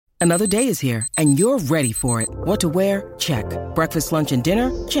Another day is here, and you're ready for it. What to wear? Check. Breakfast, lunch, and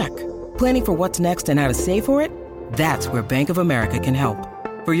dinner? Check. Planning for what's next and how to save for it? That's where Bank of America can help.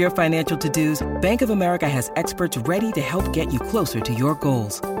 For your financial to-dos, Bank of America has experts ready to help get you closer to your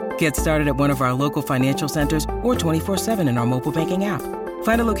goals. Get started at one of our local financial centers or 24/7 in our mobile banking app.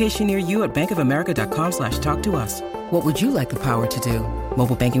 Find a location near you at bankofamerica.com/talktous. What would you like the power to do?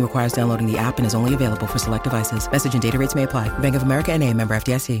 Mobile banking requires downloading the app and is only available for select devices. Message and data rates may apply. Bank of America N.A., member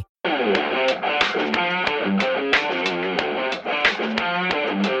FDIC.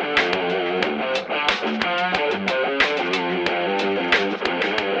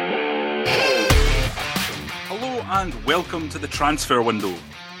 And welcome to the Transfer Window,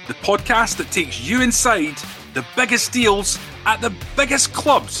 the podcast that takes you inside the biggest deals at the biggest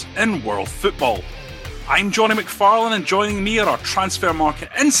clubs in world football. I'm Johnny McFarlane, and joining me are our transfer market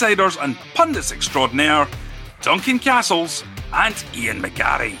insiders and pundits extraordinaire, Duncan Castles and Ian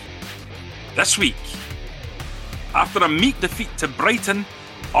McGarry. This week, after a meek defeat to Brighton,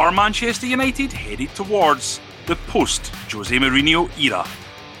 are Manchester United headed towards the post-Jose Mourinho era?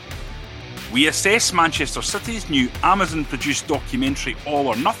 We assess Manchester City's new Amazon-produced documentary All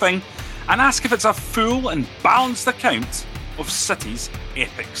or Nothing and ask if it's a full and balanced account of City's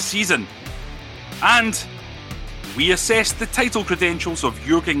epic season. And we assess the title credentials of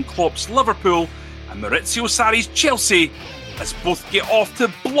Jurgen Klopp's Liverpool and Maurizio Sarri's Chelsea as both get off to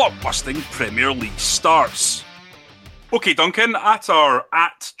blockbusting Premier League starts. Okay, Duncan, at our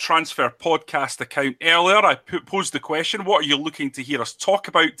 @transfer podcast account earlier, I posed the question, what are you looking to hear us talk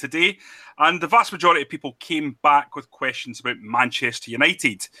about today? And the vast majority of people came back with questions about Manchester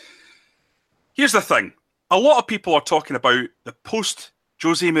United. Here's the thing. A lot of people are talking about the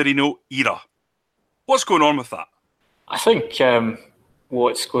post-Jose Mourinho era. What's going on with that? I think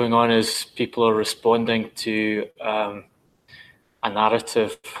what's going on is people are responding to a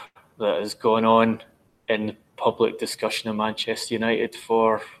narrative that has gone on in public discussion of Manchester United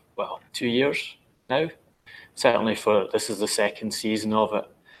for, 2 years now. Certainly this is the second season of it,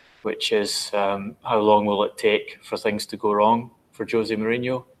 which is how long will it take for things to go wrong for Jose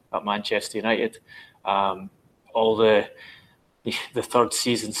Mourinho at Manchester United. All the third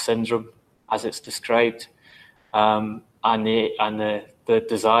season syndrome, as it's described, and the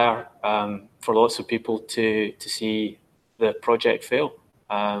desire for lots of people to see the project fail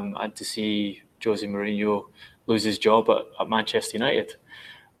and to see Jose Mourinho lose his job at Manchester United.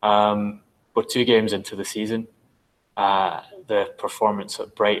 We're 2 games into the season. The performance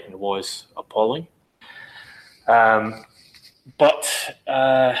at Brighton was appalling. But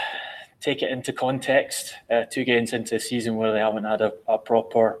take it into context, 2 games into a season where they haven't had a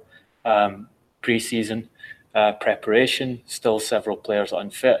proper pre-season preparation, still several players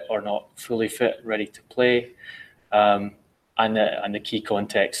unfit or not fully fit, ready to play, and the key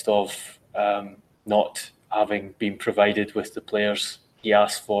context of not having been provided with the players he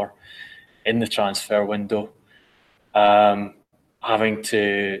asked for in the transfer window, having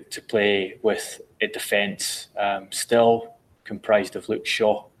to play with a defence still comprised of Luke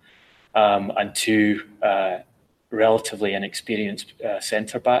Shaw and 2 relatively inexperienced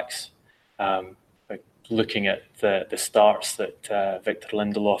centre-backs. Looking at the starts that Victor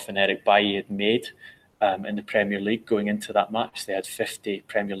Lindelof and Eric Bailly had made in the Premier League going into that match, they had 50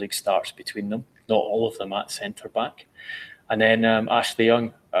 Premier League starts between them, not all of them at centre-back. And then Ashley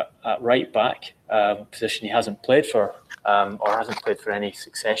Young at right-back, a position he hasn't played for or hasn't played for any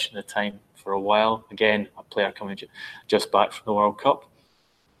succession of time for a while. Again, a player coming just back from the World Cup.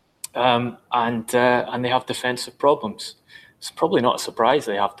 And they have defensive problems. It's probably not a surprise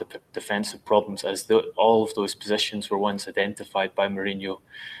they have defensive problems, as all of those positions were once identified by Mourinho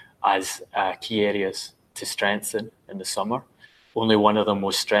as key areas to strengthen in the summer. Only one of them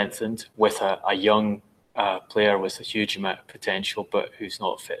was strengthened with a young player with a huge amount of potential, but who's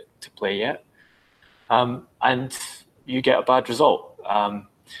not fit to play yet. And you get a bad result.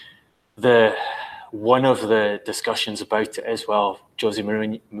 One of the discussions about it is, Jose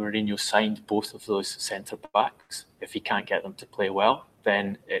Mourinho signed both of those centre-backs. If he can't get them to play well,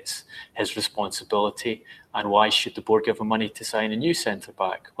 then it's his responsibility. And why should the board give him money to sign a new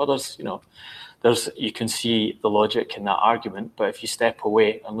centre-back? Well, you can see the logic in that argument, but if you step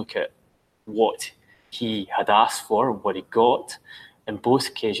away and look at what he had asked for and what he got, in both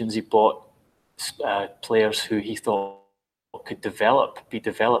occasions he bought players who he thought could be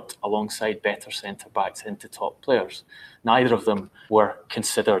developed alongside better centre-backs into top players. Neither of them were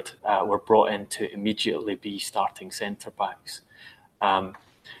considered, were brought in to immediately be starting centre-backs.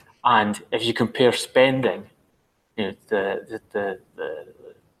 And if you compare spending, the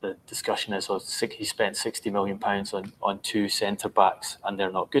the discussion is, he spent £60 million on two centre-backs and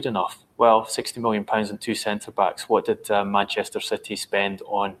they're not good enough. Well, £60 million on two centre-backs. What did Manchester City spend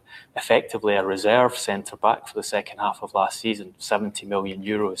on effectively a reserve centre-back for the second half of last season? €70 million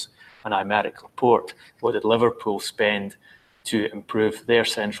on Aymeric Laporte. What did Liverpool spend to improve their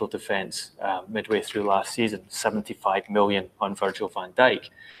central defence midway through last season? £75 million on Virgil van Dijk.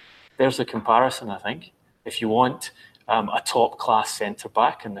 There's a comparison, I think. If you want a top-class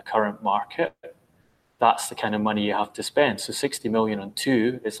centre-back in the current market, that's the kind of money you have to spend. So 60 million on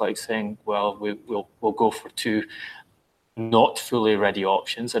two is like saying, well, we'll go for two not fully ready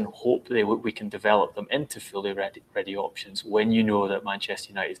options and hope we can develop them into fully ready options when you know that Manchester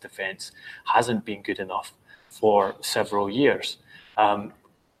United's defence hasn't been good enough for several years.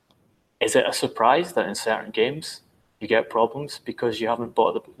 Is it a surprise that in certain games you get problems because you haven't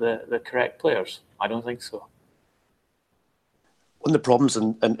bought the correct players? I don't think so. One of the problems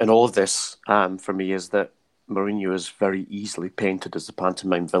in all of this for me is that Mourinho is very easily painted as the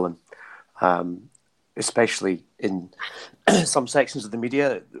pantomime villain, especially in some sections of the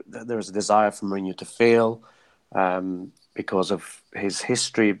media. There's a desire for Mourinho to fail because of his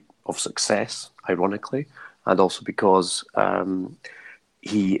history of success, ironically, and also because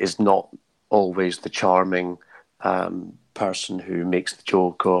he is not always the charming person who makes the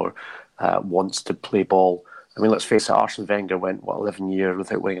joke or wants to play ball. I mean, let's face it, Arsene Wenger went, 11 years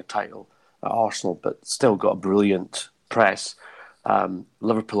without winning a title at Arsenal, but still got a brilliant press.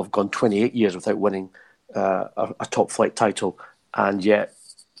 Liverpool have gone 28 years without winning a top-flight title, and yet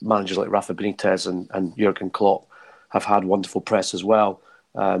managers like Rafa Benitez and Jurgen Klopp have had wonderful press as well,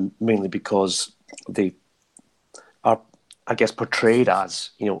 mainly because they are, I guess, portrayed as,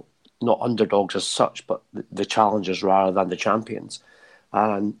 not underdogs as such, but the challengers rather than the champions.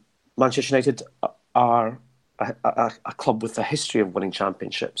 And Manchester United are a club with a history of winning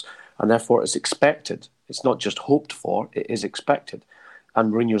championships, and therefore it's expected. It's not just hoped for, it is expected.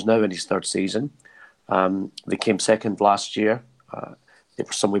 And Mourinho's now in his third season. They came second last year. They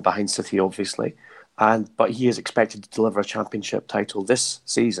were some way behind City, obviously. But he is expected to deliver a championship title this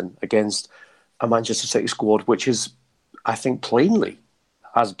season against a Manchester City squad, which is, I think, plainly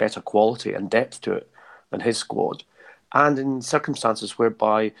has better quality and depth to it than his squad. And in circumstances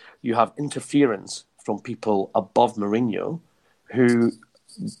whereby you have interference from people above Mourinho who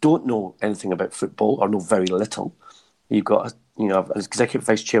don't know anything about football or know very little. You've got an executive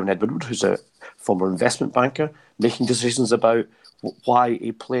vice chairman, Ed Woodward, who's a former investment banker, making decisions about why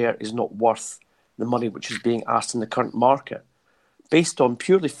a player is not worth the money which is being asked in the current market, based on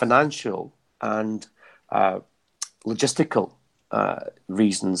purely financial and logistical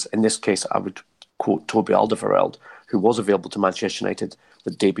reasons. In this case, I would quote Toby Alderweireld, who was available to Manchester United the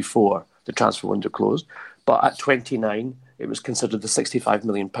day before the transfer window closed. But at 29, it was considered the £65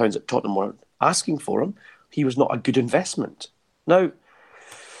 million that Tottenham were asking for him. He was not a good investment. Now,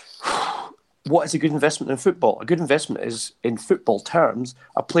 what is a good investment in football? A good investment is, in football terms,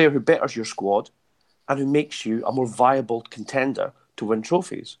 a player who betters your squad and who makes you a more viable contender to win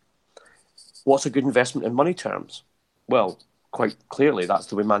trophies. What's a good investment in money terms? Well, quite clearly, that's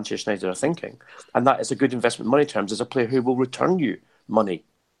the way Manchester United are thinking. And that is a good investment in money terms, is a player who will return you money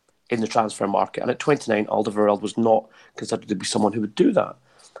in the transfer market. And at 29, Alderweireld was not considered to be someone who would do that.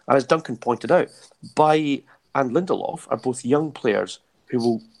 And as Duncan pointed out, Bailly and Lindelof are both young players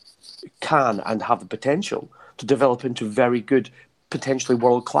who can and have the potential to develop into very good, potentially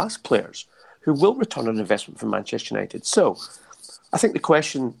world-class players who will return an investment from Manchester United. So I think the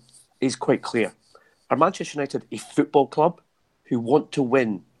question is quite clear. Are Manchester United a football club who want to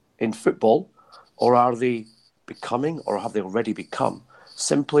win in football, or are they becoming, or have they already become,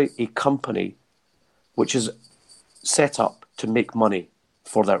 simply a company which is set up to make money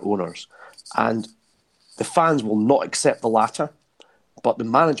for their owners? And the fans will not accept the latter, but the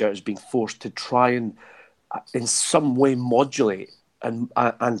manager is being forced to try and in some way modulate and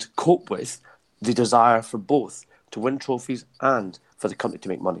cope with the desire for both to win trophies and for the company to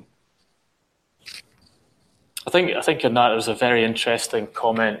make money. I think in that there was a very interesting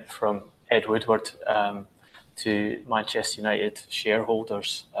comment from Ed Woodward to Manchester United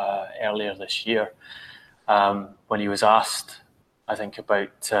shareholders earlier this year when he was asked, I think,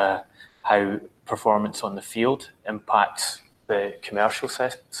 about how performance on the field impacts the commercial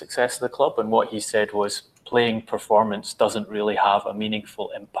success of the club, and what he said was playing performance doesn't really have a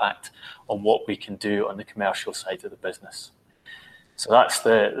meaningful impact on what we can do on the commercial side of the business. So that's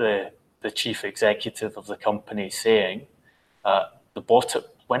the chief executive of the company saying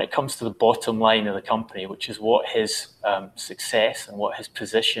when it comes to the bottom line of the company, which is what his success and what his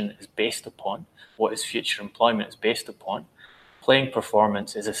position is based upon, what his future employment is based upon, playing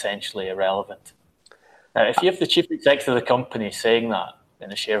performance is essentially irrelevant. Now, if you have the chief executive of the company saying that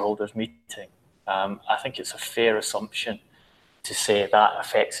in a shareholders' meeting, I think it's a fair assumption to say that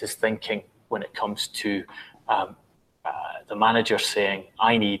affects his thinking when it comes to the manager saying,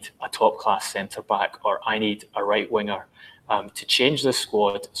 I need a top-class centre-back or I need a right-winger to change the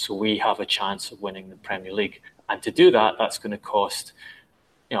squad so we have a chance of winning the Premier League. And to do that, that's going to cost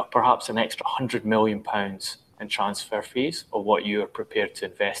perhaps an extra £100 million in transfer fees, or what you are prepared to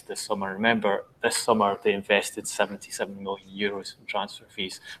invest this summer. Remember, this summer they invested €77 million in transfer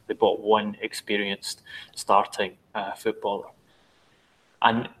fees. They bought one experienced starting footballer.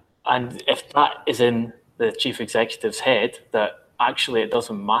 And if that is in the chief executive's head, that actually it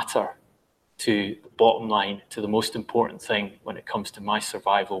doesn't matter to the bottom line, to the most important thing when it comes to my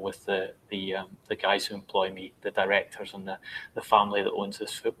survival with the guys who employ me, the directors and the family that owns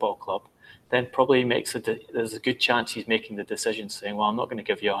this football club, then probably there's a good chance he's making the decision saying, well, I'm not going to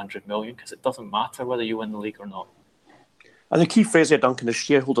give you 100 million because it doesn't matter whether you win the league or not. And the key phrase there, Duncan, is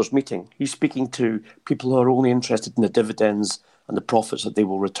shareholders meeting. He's speaking to people who are only interested in the dividends and the profits that they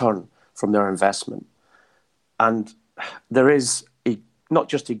will return from their investment. And there is not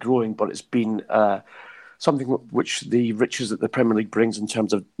just a growing, but it's been something which the riches that the Premier League brings in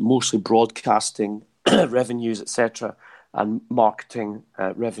terms of mostly broadcasting revenues, etc., and marketing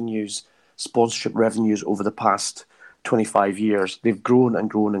revenues, sponsorship revenues over the past 25 years. They've grown and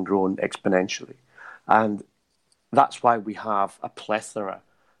grown and grown exponentially. And that's why we have a plethora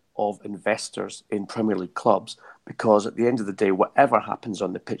of investors in Premier League clubs, because at the end of the day, whatever happens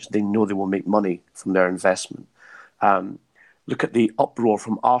on the pitch, they know they will make money from their investment. Look at the uproar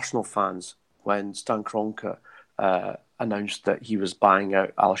from Arsenal fans when Stan Kroenke announced that he was buying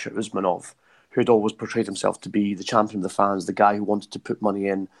out Alisher Usmanov, who had always portrayed himself to be the champion of the fans, the guy who wanted to put money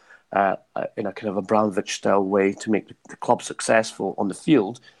in a kind of Abramovich-style way to make the club successful on the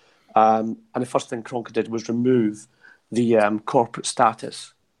field. And the first thing Kroenke did was remove the corporate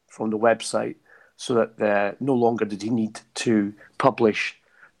status from the website so that no longer did he need to publish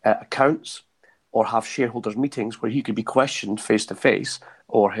accounts or have shareholders' meetings where he could be questioned face-to-face,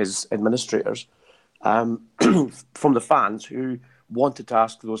 or his administrators, from the fans who wanted to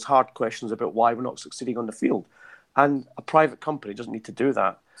ask those hard questions about why we're not succeeding on the field. And a private company doesn't need to do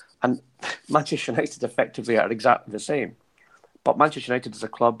that. And Manchester United effectively are exactly the same. But Manchester United is a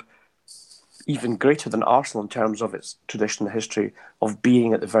club even greater than Arsenal in terms of its traditional history of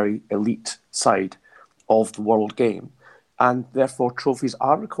being at the very elite side of the world game. And therefore, trophies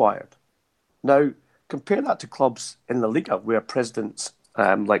are required. Now, compare that to clubs in La Liga where presidents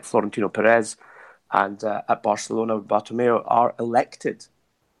like Florentino Perez and at Barcelona, Bartomeu, are elected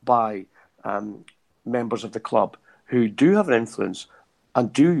by members of the club who do have an influence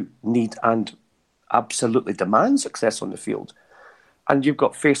and do need and absolutely demand success on the field. And you've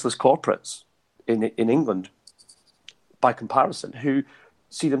got faceless corporates in England, by comparison, who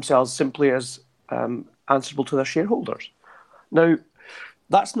see themselves simply as answerable to their shareholders. Now,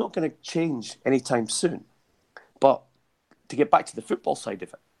 that's not going to change anytime soon. But to get back to the football side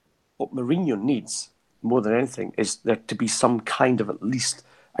of it, what Mourinho needs more than anything is there to be some kind of at least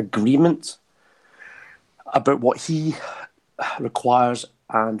agreement about what he requires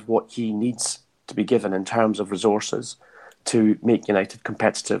and what he needs to be given in terms of resources to make United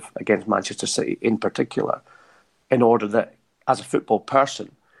competitive against Manchester City in particular, in order that as a football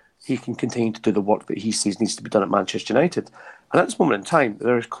person, he can continue to do the work that he sees needs to be done at Manchester United. And at this moment in time,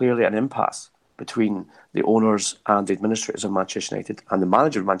 there is clearly an impasse between the owners and the administrators of Manchester United and the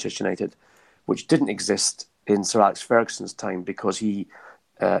manager of Manchester United, which didn't exist in Sir Alex Ferguson's time, because he,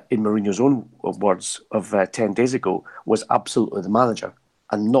 in Mourinho's own words of 10 days ago, was absolutely the manager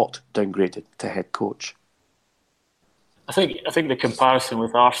and not downgraded to head coach. I think the comparison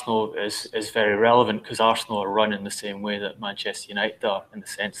with Arsenal is very relevant, because Arsenal are run in the same way that Manchester United are, in the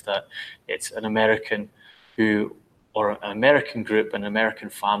sense that it's an American or an American group, an American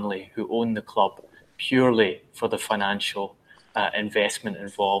family who own the club purely for the financial investment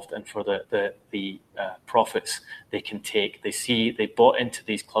involved and for the profits they can take. They bought into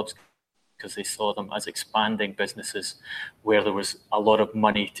these clubs because they saw them as expanding businesses where there was a lot of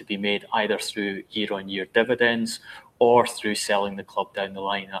money to be made, either through year-on-year dividends or through selling the club down the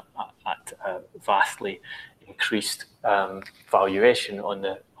line at a vastly increased valuation on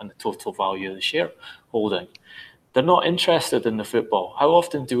the total value of the shareholding. They're not interested in the football. How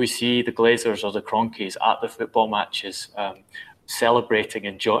often do we see the Glazers or the Kroenkes at the football matches, celebrating,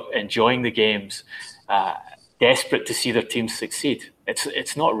 enjoying the games, desperate to see their teams succeed?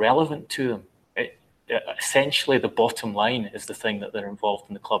 It's not relevant to them. Essentially, the bottom line is the thing that they're involved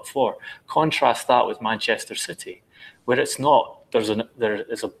in the club for. Contrast that with Manchester City, where it's not. There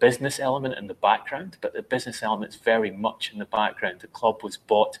is a business element in the background, but the business element is very much in the background. The club was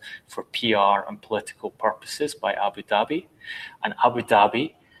bought for PR and political purposes by Abu Dhabi, and Abu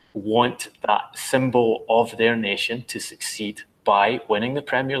Dhabi want that symbol of their nation to succeed by winning the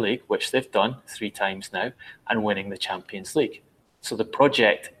Premier League, which they've done 3 times now, and winning the Champions League. So the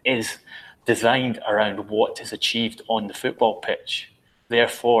project is designed around what is achieved on the football pitch.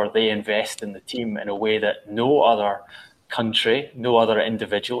 Therefore, they invest in the team in a way that no other country, no other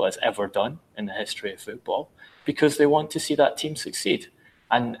individual has ever done in the history of football, because they want to see that team succeed.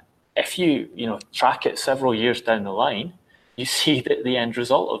 And if you track it several years down the line, you see that the end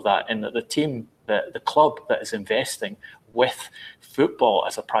result of that, in that the team, the club that is investing with football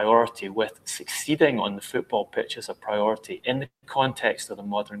as a priority, with succeeding on the football pitch as a priority in the context of the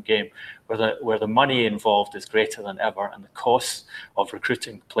modern game, where the money involved is greater than ever and the costs of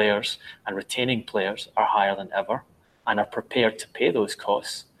recruiting players and retaining players are higher than ever, and are prepared to pay those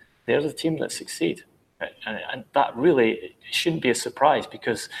costs, they're the team that succeed. And that really shouldn't be a surprise,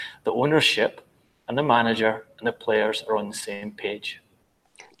 because the ownership and the manager and the players are on the same page.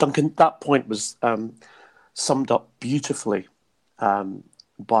 Duncan, that point was summed up beautifully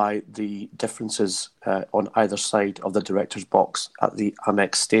by the differences on either side of the director's box at the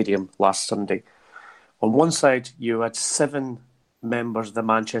Amex Stadium last Sunday. On one side, you had 7 members of the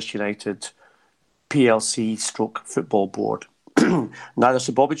Manchester United PLC stroke football board. Neither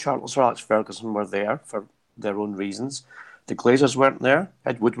Sir Bobby Charlton or Sir Alex Ferguson were there for their own reasons. The Glazers weren't there.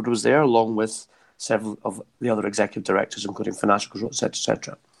 Ed Woodward was there, along with several of the other executive directors, including financial control,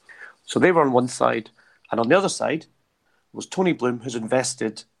 etc. So they were on one side. And on the other side was Tony Bloom, who's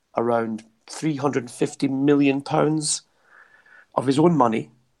invested around £350 million of his own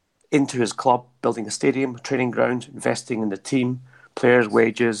money into his club, building a stadium, a training ground, investing in the team, players'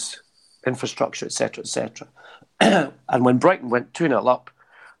 wages, infrastructure, etc., etc. And when Brighton went 2-0 up,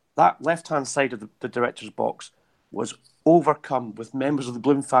 that left-hand side of the director's box was overcome with members of the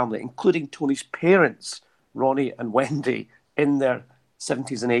Bloom family, including Tony's parents, Ronnie and Wendy, in their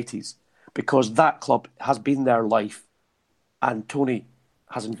 70s and 80s, because that club has been their life, and Tony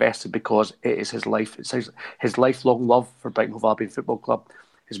has invested because it is his life. It's his lifelong love for Brighton Hove Albion Football Club.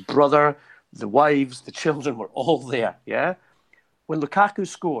 His brother, the wives, the children were all there, yeah? When Lukaku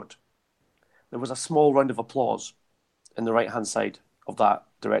scored, there was a small round of applause in the right-hand side of that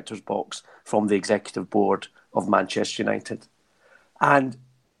director's box from the executive board of Manchester United. And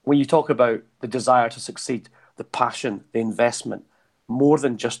when you talk about the desire to succeed, the passion, the investment, more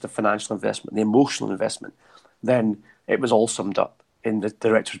than just the financial investment, the emotional investment, then it was all summed up in the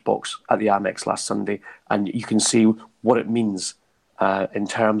director's box at the Amex last Sunday. And you can see what it means in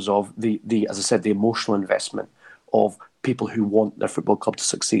terms of the, as I said, the emotional investment of people who want their football club to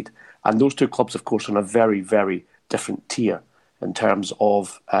succeed. And those two clubs, of course, are on a very, very different tier in terms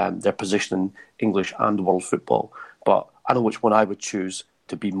of their position in English and world football. But I know which one I would choose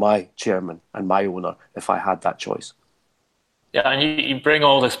to be my chairman and my owner if I had that choice. Yeah, and you bring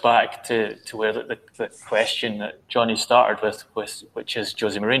all this back to where the question that Johnny started with, which is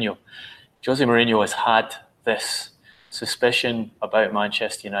Jose Mourinho. Jose Mourinho has had this suspicion about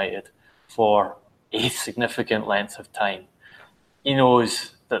Manchester United for a significant length of time. He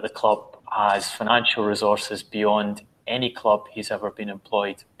knows that the club has financial resources beyond any club he's ever been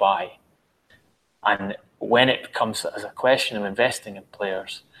employed by. And when it comes as a question of investing in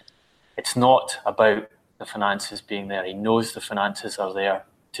players, it's not about the finances being there. He knows the finances are there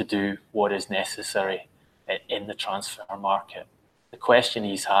to do what is necessary in the transfer market. The question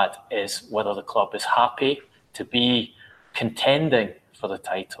he's had is whether the club is happy to be contending for the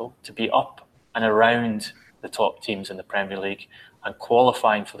title, to be up and around the top teams in the Premier League and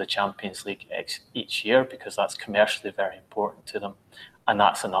qualifying for the Champions League each year, because that's commercially very important to them, and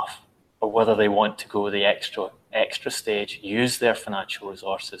that's enough. Or whether they want to go the extra stage, use their financial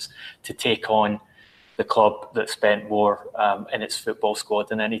resources to take on the club that spent more in its football squad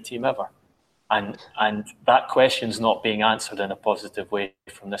than any team ever. And that question's not being answered in a positive way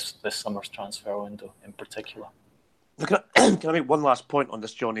from this summer's transfer window in particular. Can I make one last point on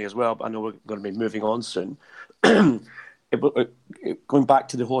this, Johnny, as well? But I know we're going to be moving on soon. Going back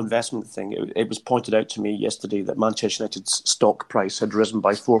to the whole investment thing, it was pointed out to me yesterday that Manchester United's stock price had risen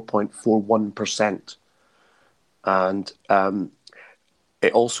by 4.41%. And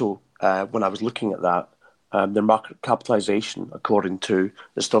it also, when I was looking at that, their market capitalisation, according to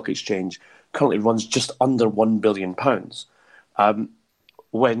the stock exchange, currently runs just under £1 billion.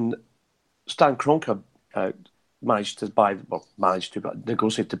 When Stan Kroenke negotiate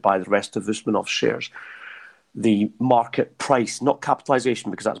to buy the rest of Usmanov's shares, the market price, not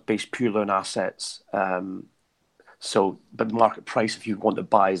capitalisation, because that's based purely on assets, So, but the market price, if you want to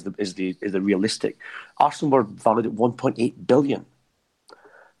buy, is the realistic. Arsenal were valued at 1.8 billion.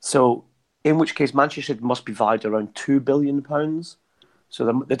 So, in which case, Manchester must be valued around £2 billion. So,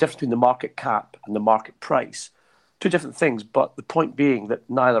 the difference between the market cap and the market price, two different things. But the point being that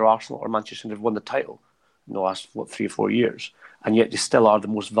neither Arsenal or Manchester have won the title in the last 3 or 4 years, and yet they still are the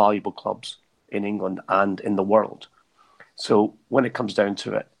most valuable clubs in England and in the world. So, when it comes down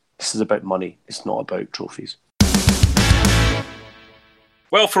to it, this is about money. It's not about trophies.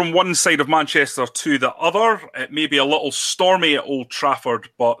 Well, from one side of Manchester to the other, it may be a little stormy at Old Trafford,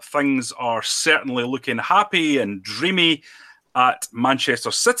 but things are certainly looking happy and dreamy at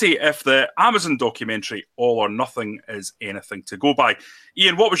Manchester City if the Amazon documentary All or Nothing is anything to go by.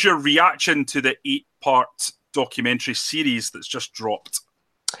 Ian, what was your reaction to the 8-part documentary series that's just dropped?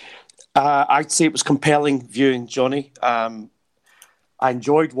 I'd say it was compelling viewing, Johnny. I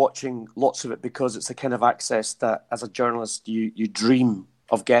enjoyed watching lots of it because it's the kind of access that, as a journalist, you dream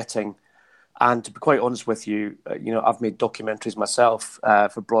of getting. And to be quite honest with you, I've made documentaries myself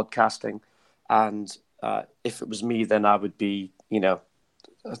for broadcasting, and if it was me, then I would be,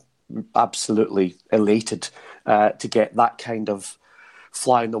 absolutely elated to get that kind of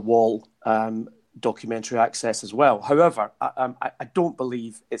fly on the wall documentary access as well. However, I don't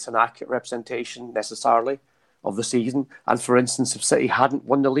believe it's an accurate representation necessarily of the season. And for instance, if City hadn't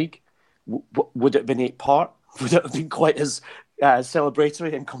won the league, would it have been 8-part? Would it have been quite as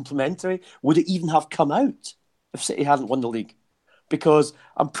celebratory and complimentary? Would it even have come out if City hadn't won the league? Because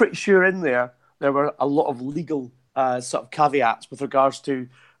I'm pretty sure in there were a lot of legal sort of caveats with regards to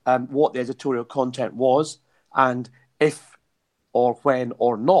what the editorial content was and if or when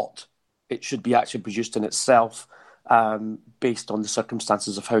or not it should be actually produced in itself based on the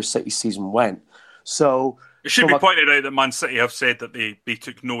circumstances of how City's season went. So it should be pointed out that Man City have said that they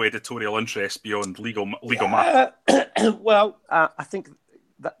took no editorial interest beyond legal matters. Well, I think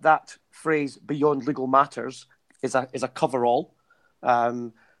that phrase "beyond legal matters" is a cover-all.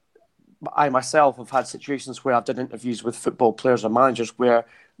 I myself have had situations where I've done interviews with football players and managers where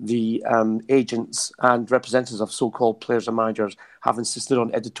the agents and representatives of so-called players and managers have insisted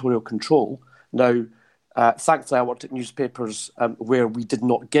on editorial control. Now, thankfully, I worked at newspapers where we did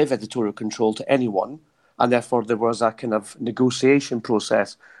not give editorial control to anyone. And therefore, there was a kind of negotiation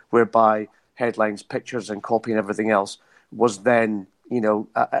process whereby headlines, pictures, and copy and everything else was then,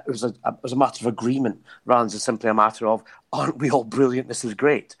 it was a matter of agreement rather than simply a matter of, aren't we all brilliant? This is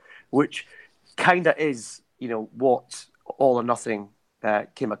great, which kind of is, what All or Nothing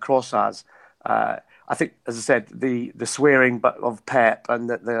came across as. I think, as I said, the swearing of Pep and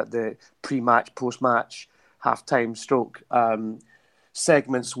the pre-match, post-match, half-time stroke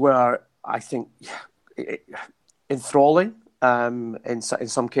segments were, I think, enthralling in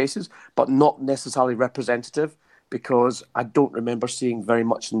some cases, but not necessarily representative, because I don't remember seeing very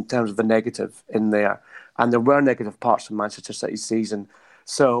much in terms of the negative in there. And there were negative parts of Manchester City's season.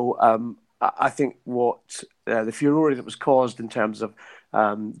 So I think what the furore that was caused in terms of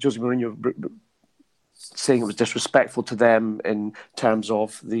Jose Mourinho saying it was disrespectful to them in terms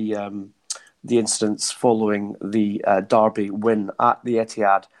of the incidents following the Derby win at the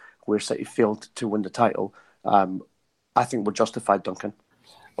Etihad, where City failed to win the title, I think were justified, Duncan.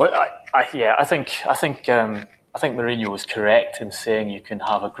 Well, I think Mourinho was correct in saying you can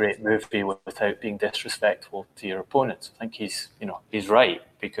have a great movie without being disrespectful to your opponents. I think he's right,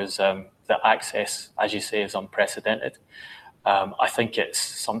 because the access, as you say, is unprecedented. I think it's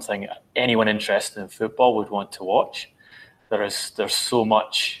something anyone interested in football would want to watch. There's so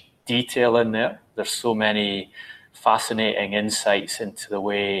much detail in there. There's so many fascinating insights into the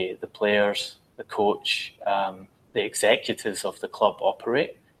way the players, the coach, the executives of the club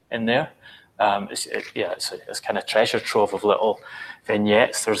operate in there. It's kind of treasure trove of little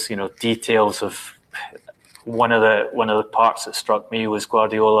vignettes. There's details of one of the parts that struck me was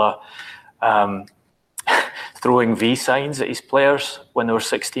Guardiola throwing V signs at his players when they were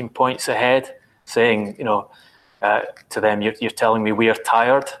 16 points ahead, saying to them, "You're telling me we are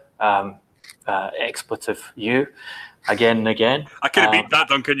tired." Expletive you again and again. I could have beat that,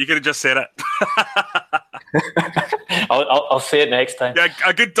 Duncan. You could have just said it. I'll say it next time. Yeah,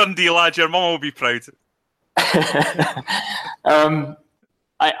 a good Dundee lad. Your mum will be proud.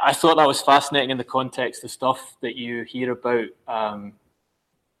 I thought that was fascinating in the context of stuff that you hear about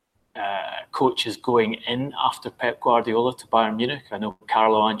coaches going in after Pep Guardiola to Bayern Munich. I know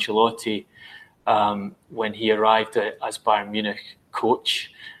Carlo Ancelotti, when he arrived as Bayern Munich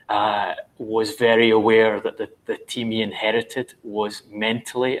coach, was very aware that the team he inherited was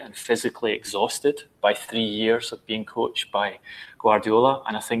mentally and physically exhausted by 3 years of being coached by Guardiola.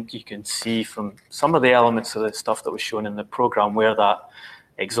 And I think you can see from some of the elements of the stuff that was shown in the programme where that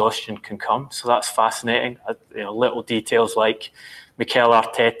exhaustion can come. So that's fascinating. Little details like Mikel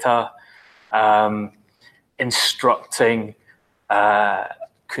Arteta instructing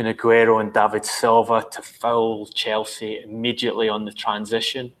Kun Aguero and David Silva to foul Chelsea immediately on the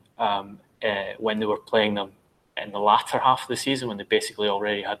transition when they were playing them in the latter half of the season, when they basically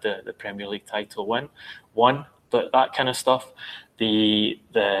already had the Premier League title won. That kind of stuff. The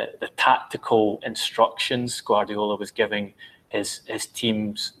tactical instructions Guardiola was giving his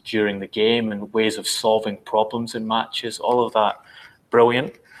teams during the game and ways of solving problems in matches, all of that,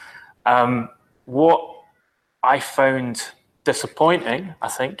 brilliant. What I found disappointing, I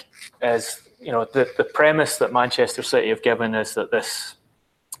think, is the premise that Manchester City have given is that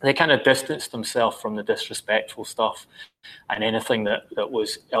they kind of distanced themselves from the disrespectful stuff and anything that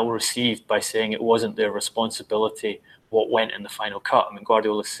was ill-received by saying it wasn't their responsibility what went in the final cut. I mean,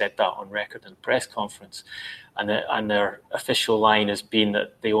 Guardiola said that on record in the press conference, and their official line has been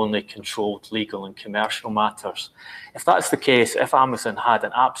that they only controlled legal and commercial matters. If that's the case, if Amazon had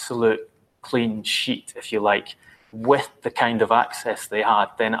an absolute clean sheet, if you like, with the kind of access they had,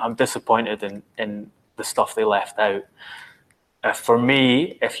 then I'm disappointed in the stuff they left out. For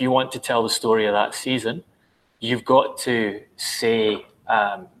me, if you want to tell the story of that season, you've got to say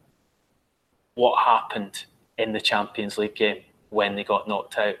what happened in the Champions League game when they got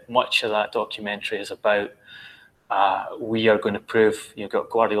knocked out. Much of that documentary is about we are going to prove, you've got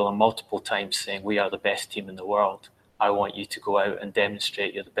Guardiola multiple times saying we are the best team in the world. I want you to go out and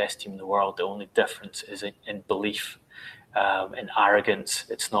demonstrate you're the best team in the world. The only difference is in belief, in arrogance.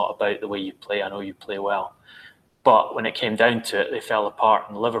 It's not about the way you play. I know you play well. But when it came down to it, they fell apart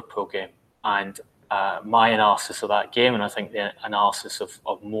in the Liverpool game. And my analysis of that game, and I think the analysis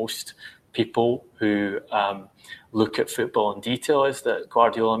of most people who look at football in detail, is that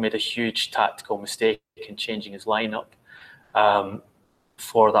Guardiola made a huge tactical mistake in changing his lineup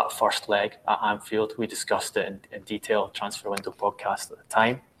for that first leg at Anfield. We discussed it in detail, Transfer Window podcast at the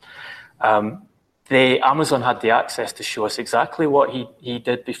time. Amazon had the access to show us exactly what he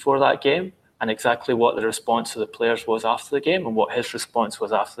did before that game and exactly what the response of the players was after the game and what his response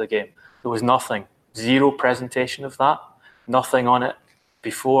was after the game. There was nothing, zero presentation of that, nothing on it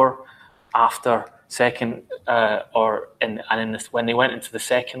before, after, second, when they went into the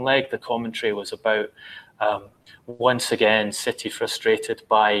second leg, the commentary was about once again City frustrated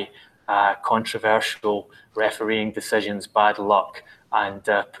by controversial refereeing decisions, bad luck, and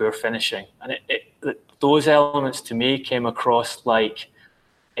poor finishing. And those elements to me came across like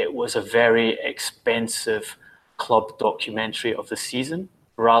it was a very expensive club documentary of the season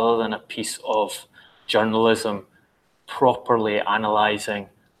rather than a piece of journalism properly analysing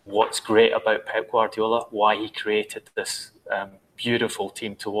what's great about Pep Guardiola, why he created this beautiful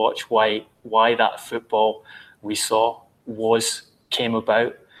team to watch, why that football we saw came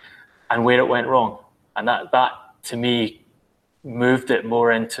about, and where it went wrong. And that to me moved it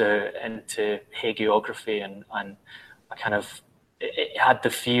more into hagiography and a kind of, it had the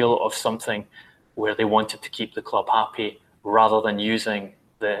feel of something where they wanted to keep the club happy rather than using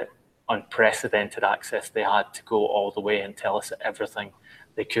the unprecedented access they had to go all the way and tell us everything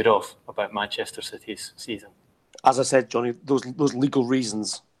they could have about Manchester City's season. As I said, Johnny, those legal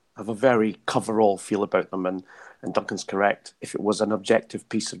reasons have a very cover-all feel about them, and Duncan's correct. If it was an objective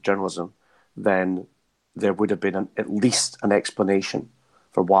piece of journalism, then there would have been at least an explanation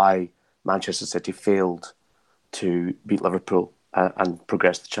for why Manchester City failed to beat Liverpool and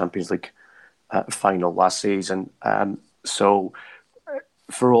progress to the Champions League final last season. So,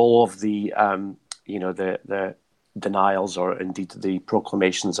 for all of the the denials or indeed the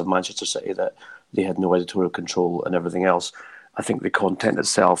proclamations of Manchester City that they had no editorial control and everything else, I think the content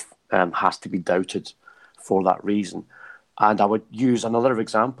itself has to be doubted for that reason. And I would use another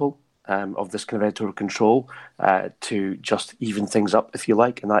example of this kind of editorial control to just even things up, if you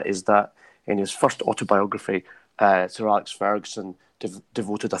like, and that is that in his first autobiography, Sir Alex Ferguson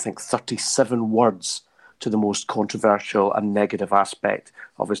devoted, I think, 37 words to the most controversial and negative aspect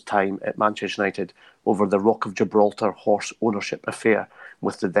of his time at Manchester United over the Rock of Gibraltar horse ownership affair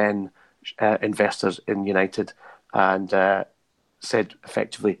with the then investors in United, and said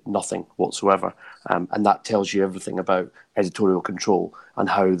effectively nothing whatsoever. And that tells you everything about editorial control and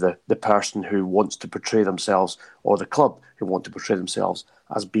how the person who wants to portray themselves, or the club who want to portray themselves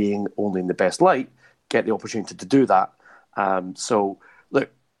as being only in the best light, get the opportunity to do that. So, look,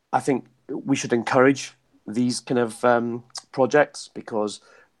 I think we should encourage these kind of projects, because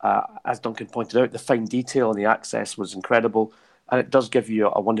as Duncan pointed out, the fine detail and the access was incredible. And it does give you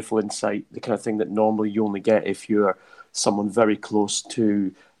a wonderful insight, the kind of thing that normally you only get if you're someone very close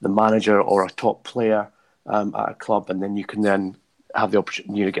to the manager or a top player at a club. And then you can then have the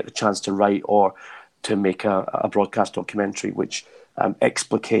opportunity to get the chance to write or to make a broadcast documentary which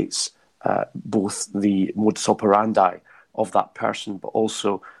explicates both the modus operandi of that person, but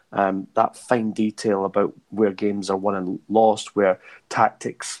also that fine detail about where games are won and lost, where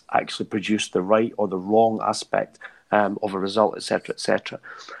tactics actually produce the right or the wrong aspect of a result, etc., etc.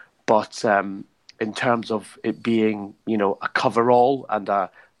 But in terms of it being, a cover-all and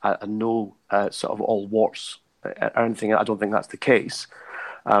a no sort of all warts or anything, I don't think that's the case.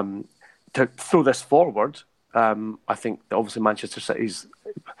 To throw this forward, I think that obviously Manchester City's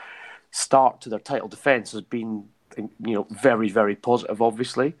start to their title defence has been, very, very positive,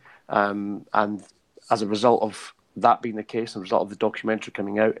 obviously. And as a result of that being the case, as a result of the documentary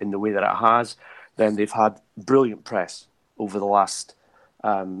coming out in the way that it has, then they've had brilliant press over the last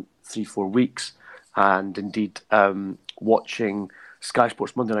 3-4 weeks. And indeed, watching Sky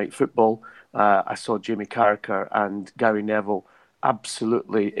Sports Monday Night Football, I saw Jamie Carragher and Gary Neville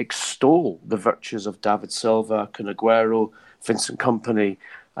absolutely extol the virtues of David Silva, Kun Aguero, Vincent Kompany,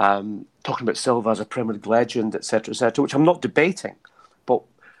 talking about Silva as a Premier League legend, etc., which I'm not debating. But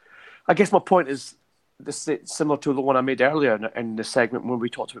I guess my point is this, similar to the one I made earlier in the segment when we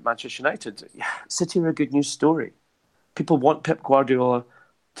talked about Manchester United. City are a good news story. People want Pep Guardiola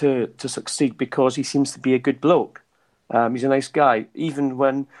to succeed because he seems to be a good bloke. He's a nice guy, even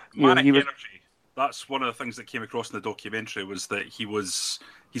when he was. Energy. That's one of the things that came across in the documentary, was that he's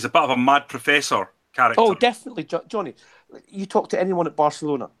a bit of a mad professor character. Oh, definitely, Johnny. You talk to anyone at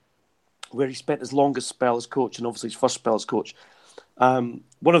Barcelona, where he spent his longest spell as coach and obviously his first spell as coach. One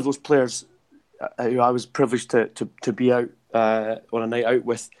of those players who I was privileged to be out on a night out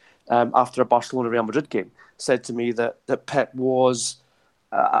with after a Barcelona-Real Madrid game said to me that Pep was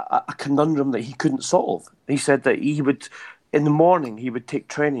a conundrum that he couldn't solve. He said that he would, in the morning, he would take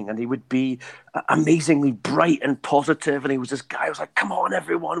training and he would be amazingly bright and positive, and he was this guy who was like, come on,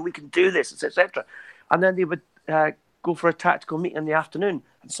 everyone, we can do this, etc. And then they would go for a tactical meeting in the afternoon,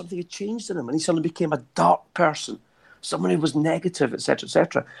 and something had changed in him, and he suddenly became a dark person, someone who was negative, etc.,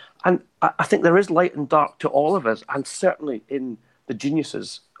 etc. And I think there is light and dark to all of us, and certainly in the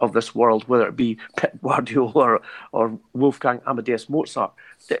geniuses of this world, whether it be Pep Guardiola or Wolfgang Amadeus Mozart,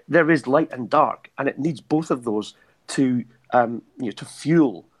 there is light and dark, and it needs both of those to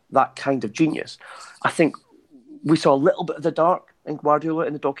fuel that kind of genius. I think we saw a little bit of the dark in Guardiola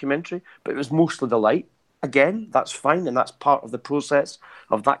in the documentary, but it was mostly the light. Again, that's fine, and that's part of the process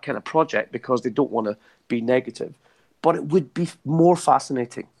of that kind of project because they don't want to be negative. But it would be more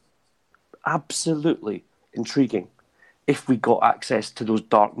fascinating, absolutely intriguing, if we got access to those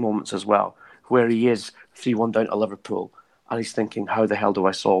dark moments as well, where he is 3-1 down to Liverpool and he's thinking, how the hell do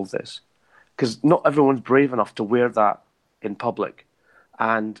I solve this? Because not everyone's brave enough to wear that in public.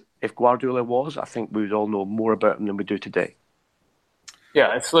 And if Guardiola was, I think we would all know more about him than we do today.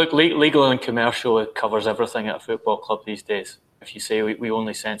 Yeah, it's like legal and commercial. It covers everything at a football club these days. If you say we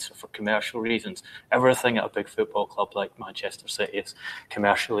only censor for commercial reasons, everything at a big football club like Manchester City is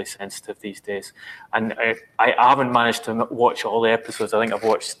commercially sensitive these days. And I haven't managed to watch all the episodes. I think I've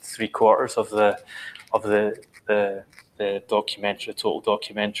watched 3/4 of the documentary, total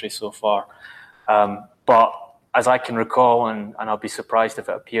documentary so far. But as I can recall, and I'll be surprised if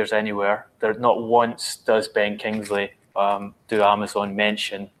it appears anywhere, there not once does Ben Kingsley do Amazon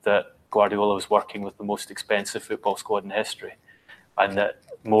mention that Guardiola was working with the most expensive football squad in history, and that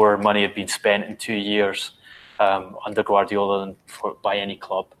more money had been spent in 2 years under Guardiola than by any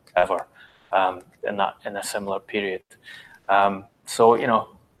club ever in a similar period. So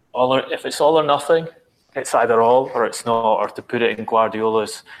if it's all or nothing, it's either all or it's not. Or to put it in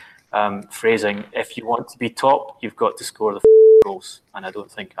Guardiola's phrasing, if you want to be top, you've got to score the goals, and I don't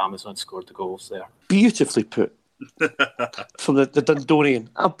think Amazon scored the goals there. Beautifully put. From the Dundonian.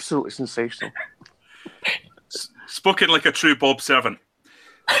 Absolutely sensational. Spoken like a true Bob servant.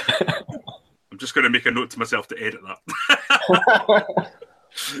 I'm just going to make a note to myself to edit that.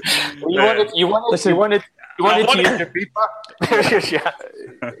 You wanted to use your feedback. Yeah.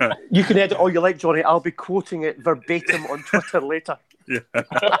 You can edit all you like, Johnny. I'll be quoting it verbatim on Twitter later. Yeah.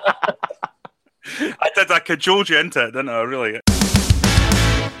 I cajoled you into it, didn't I? Really.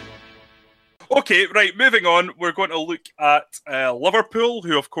 Okay, right, moving on. We're going to look at Liverpool,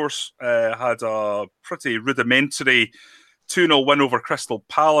 who, of course, had a pretty rudimentary 2-0 win over Crystal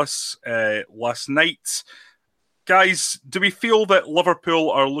Palace last night. Guys, do we feel that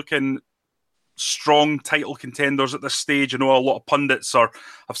Liverpool are looking strong title contenders at this stage. I know a lot of pundits have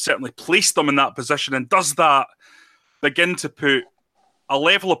certainly placed them in that position. And does that begin to put a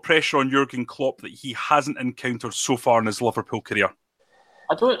level of pressure on Jurgen Klopp that he hasn't encountered so far in his Liverpool career?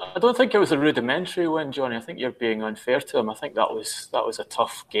 I don't think it was a rudimentary win, Johnny. I think you're being unfair to him. I think that was a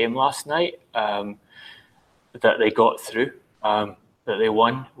tough game last night that they got through, that they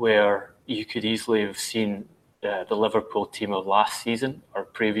won, where you could easily have seen the Liverpool team of last season or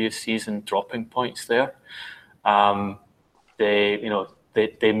previous season dropping points there. They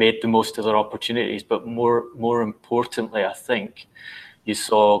made the most of their opportunities, but more importantly, I think you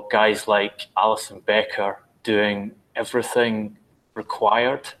saw guys like Alisson Becker doing everything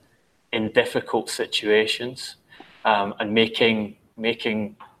required in difficult situations, and making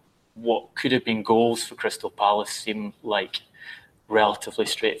what could have been goals for Crystal Palace seem like relatively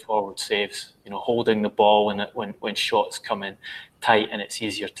straightforward saves. Holding the ball when shots come in tight and it's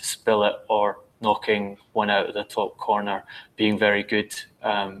easier to spill it, or knocking one out of the top corner, being very good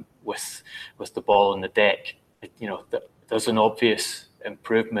with the ball on the deck. There's an obvious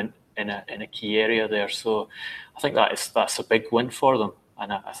improvement in a key area there. So I think that's a big win for them,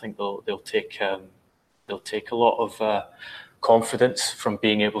 and I think they'll take a lot of confidence from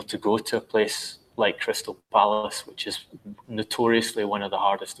being able to go to a place like Crystal Palace, which is notoriously one of the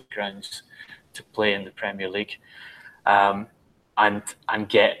hardest grounds to play in the Premier League, and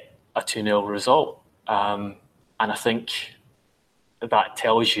get a 2-0 result. And I think that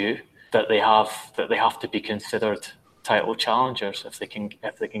tells you that they have to be considered title challengers if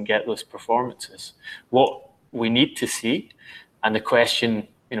they can get those performances. What we need to see, and the question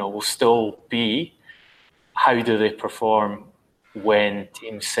will still be, how do they perform when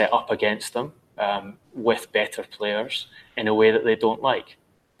teams set up against them with better players in a way that they don't like?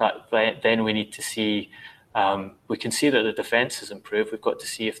 Then we need to see. We can see that the defence has improved. We've got to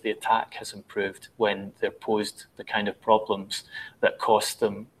see if the attack has improved when they're posed the kind of problems that cost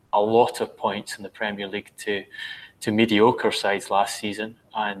them a lot of points in the Premier League to mediocre sides last season,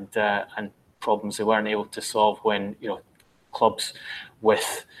 and problems they weren't able to solve when clubs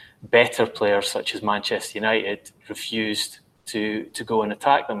with better players such as Manchester United refused to go and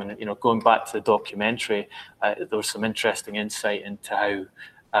attack them. And going back to the documentary, there was some interesting insight into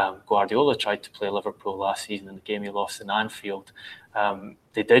how Guardiola tried to play Liverpool last season in the game he lost in Anfield.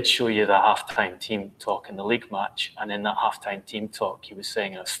 They did show you the halftime team talk in the league match, and in that halftime team talk, he was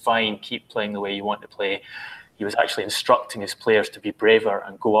saying it's fine, keep playing the way you want to play. He was actually instructing his players to be braver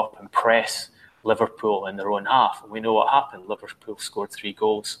and go up and press Liverpool in their own half. And we know what happened. Liverpool scored 3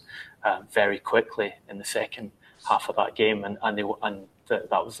 goals very quickly in the second half of that game, and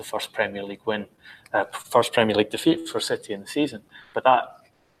that was the first Premier League win, first Premier League defeat for City in the season. But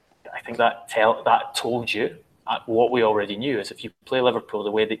I think that told you what we already knew, is if you play Liverpool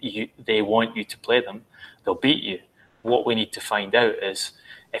the way that they want you to play them, they'll beat you. What we need to find out is,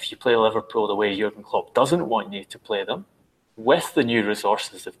 if you play Liverpool the way Jurgen Klopp doesn't want you to play them, with the new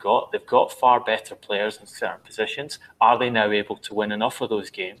resources they've got far better players in certain positions. Are they now able to win enough of those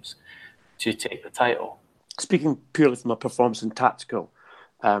games to take the title? Speaking purely from a performance and tactical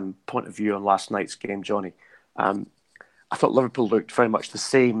point of view on last night's game, Johnny, I thought Liverpool looked very much the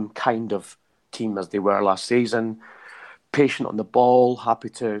same kind of team as they were last season. Patient on the ball, happy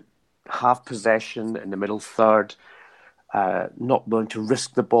to have possession in the middle third, not willing to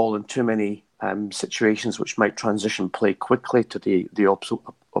risk the ball in too many situations which might transition play quickly to the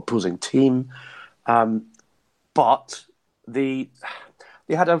opposing team. But they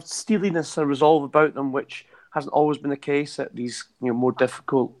had a steeliness, a resolve about them, which hasn't always been the case at these more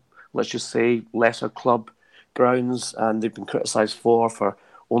difficult, let's just say, lesser club grounds. And they've been criticised for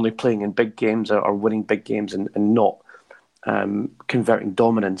only playing in big games or winning big games and not converting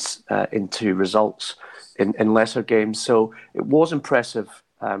dominance into results in lesser games. So it was impressive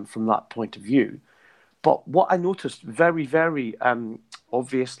from that point of view. But what I noticed very, very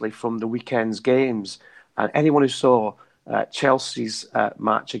obviously from the weekend's games, and anyone who saw Chelsea's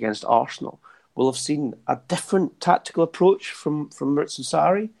match against Arsenal will have seen a different tactical approach from Maurizio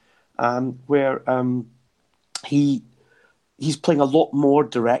Sarri, where he's playing a lot more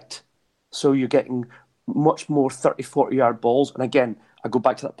direct. So you're getting much more 30, 40-yard balls. And again, I go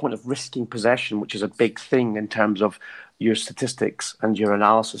back to that point of risking possession, which is a big thing in terms of your statistics and your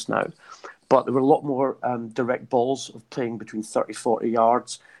analysis now. But there were a lot more direct balls of playing between 30, 40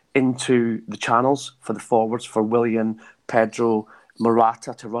 yards into the channels for the forwards, for Willian, Pedro,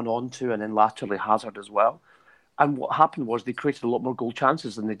 Morata to run onto, and then laterally Hazard as well. And what happened was they created a lot more goal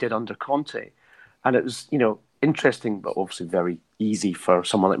chances than they did under Conte. And it was, interesting, but obviously very easy for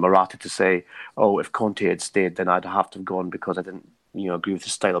someone like Morata to say, oh, if Conte had stayed, then I'd have to have gone because I didn't, agree with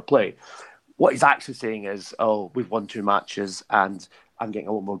his style of play. what he's actually saying is, oh, we've won 2 matches and I'm getting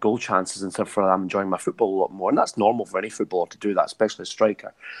a lot more goal chances, and therefore I'm enjoying my football a lot more. And that's normal for any footballer to do that, especially a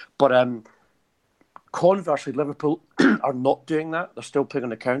striker. But conversely, Liverpool are not doing that. They're still playing on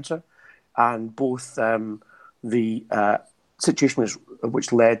the counter. And both the situation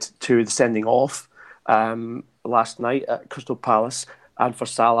which led to the sending off last night at Crystal Palace, and for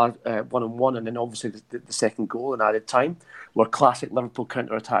Salah 1-on-1, and then obviously the second goal in added time, were classic Liverpool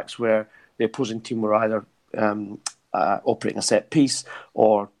counter-attacks where the opposing team were either operating a set piece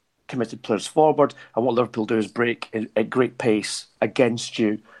or committed players forward, and what Liverpool do is break at great pace against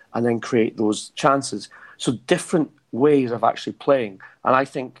you and then create those chances. So different ways of actually playing, and I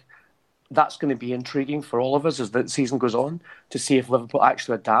think that's going to be intriguing for all of us as the season goes on to see if Liverpool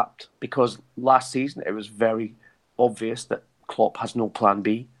actually adapt, because last season it was very obvious that Klopp has no plan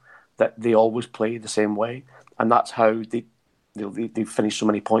B, that they always play the same way, and that's how they finished so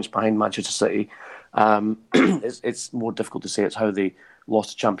many points behind Manchester City. It's more difficult to say it's how they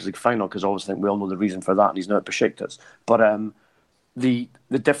lost the Champions League final, because obviously I think we all know the reason for that, and he's now at Besiktas. But the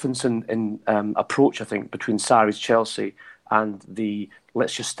difference in approach, I think, between Sarri's Chelsea and the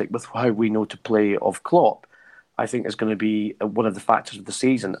let's just stick with how we know to play of Klopp, I think is going to be one of the factors of the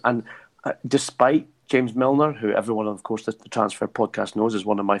season. And despite James Milner, who everyone, of course, the Transfer Podcast knows is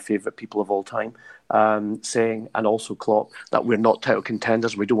one of my favourite people of all time, saying, and also Klopp, that we're not title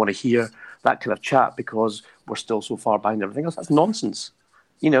contenders, we don't want to hear that kind of chat because we're still so far behind everything else. That's nonsense.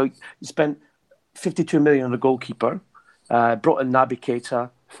 You spent 52 million on a goalkeeper, brought in Naby Keita,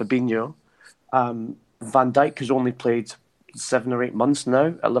 Fabinho. Van Dijk has only played 7 or 8 months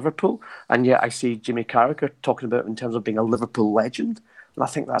now at Liverpool, and yet I see Jimmy Carragher talking about in terms of being a Liverpool legend, and I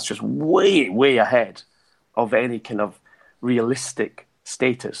think that's just way, way ahead of any kind of realistic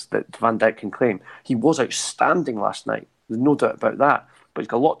status that Van Dijk can claim. He was outstanding last night, there's no doubt about that, but he's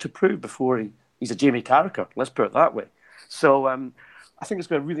got a lot to prove before he's a Jamie Carragher, let's put it that way. So I think it's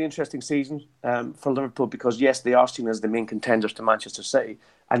been a really interesting season for Liverpool, because yes, they are seen as the main contenders to Manchester City,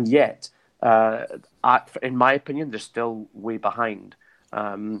 and yet in my opinion, they're still way behind.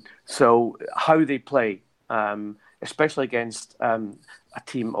 So how they play, especially against a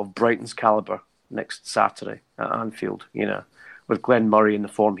team of Brighton's calibre next Saturday at Anfield, with Glenn Murray in the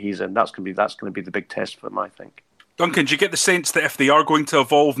form he's in, that's going to be the big test for them, I think. Duncan, do you get the sense that if they are going to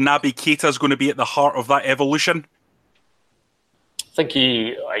evolve, Naby Keita is going to be at the heart of that evolution? I think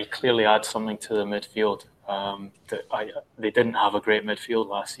he clearly adds something to the midfield. They didn't have a great midfield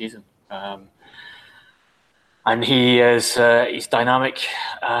last season. And he's dynamic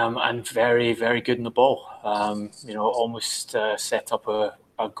and very, very good in the ball. Almost set up a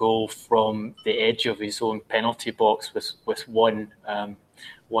goal from the edge of his own penalty box with one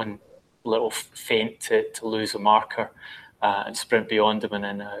little feint to lose a marker and sprint beyond him, and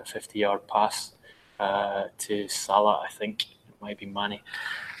then a 50-yard pass to Salah, I think it might be Mane.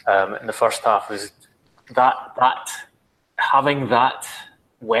 In the first half was that having that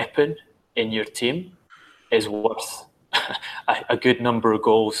weapon in your team is worth a good number of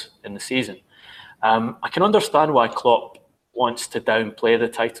goals in the season. I can understand why Klopp wants to downplay the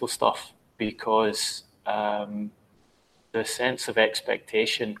title stuff, because the sense of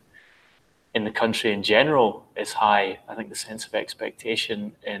expectation in the country in general is high. I think the sense of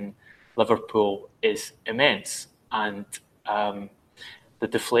expectation in Liverpool is immense, and the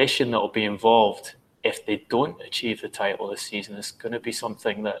deflation that will be involved if they don't achieve the title this season is going to be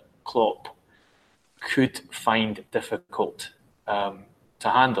something that Klopp could find difficult to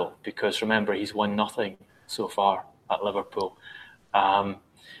handle, because remember, he's won nothing so far at Liverpool.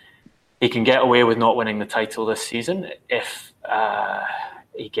 He can get away with not winning the title this season if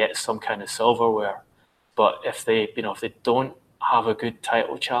he gets some kind of silverware, but if they don't have a good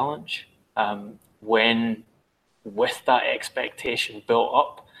title challenge, when with that expectation built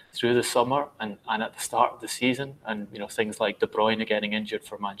up through the summer and at the start of the season, and things like De Bruyne getting injured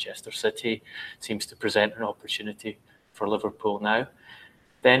for Manchester City seems to present an opportunity for Liverpool now,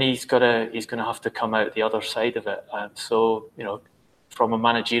 then he's going to have to come out the other side of it. So from a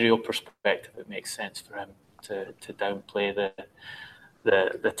managerial perspective, it makes sense for him to downplay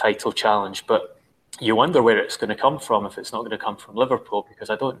the title challenge. But you wonder where it's going to come from if it's not going to come from Liverpool, because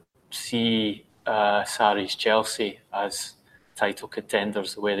I don't see Sarri's Chelsea as title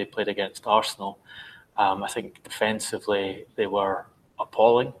contenders the way they played against Arsenal. I think defensively they were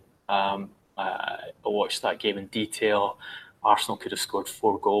appalling. I watched that game in detail. Arsenal could have scored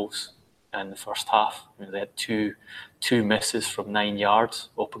 4 goals in the first half. They had two misses from 9 yards,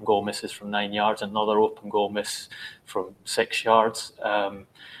 open goal misses from 9 yards, another open goal miss from 6 yards.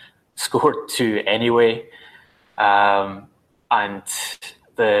 Scored 2 anyway. And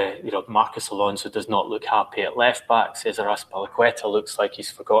Marcos Alonso does not look happy at left back. Cesar Azpilicueta looks like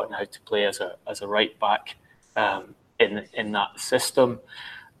he's forgotten how to play as a right back in that system.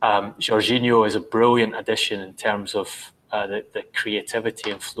 Jorginho is a brilliant addition in terms of the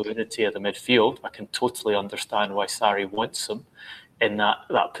creativity and fluidity of the midfield. I can totally understand why Sarri wants him in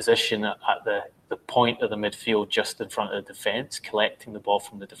that position at the point of the midfield, just in front of the defence, collecting the ball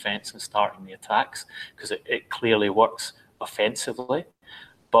from the defence and starting the attacks, because it clearly works offensively.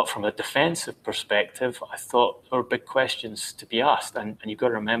 But from a defensive perspective, I thought there were big questions to be asked. And you've got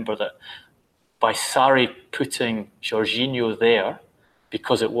to remember that by Sarri putting Jorginho there,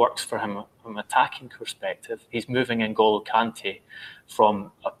 because it works for him from an attacking perspective, he's moving N'Golo Kante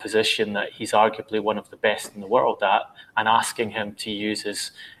from a position that he's arguably one of the best in the world at, and asking him to use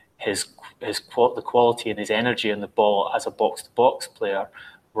the quality and his energy in the ball as a box-to-box player,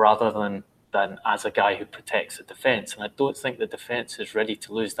 rather than as a guy who protects the defence. And I don't think the defence is ready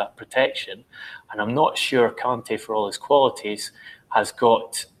to lose that protection. And I'm not sure Kante, for all his qualities, has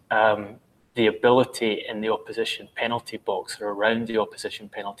got the ability in the opposition penalty box or around the opposition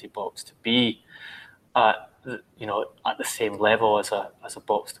penalty box to be at the same level as a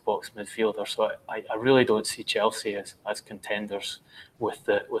box-to-box midfielder. So I really don't see Chelsea as contenders with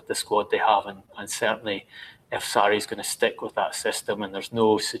the squad they have, and certainly if Sarri's going to stick with that system, and there's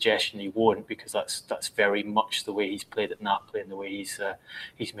no suggestion he won't, because that's very much the way he's played at Napoli and the way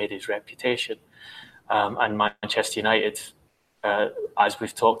he's made his reputation. And Manchester United, as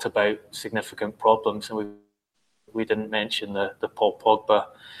we've talked about, significant problems, and we didn't mention the Paul Pogba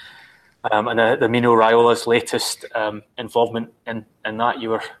and the Mino Raiola's latest involvement in that.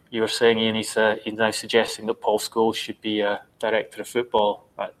 You were saying, Ian, he's now suggesting that Paul Scholes should be a director of football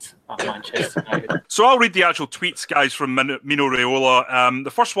at Manchester United. So I'll read the actual tweets, guys, from Mino Raiola. The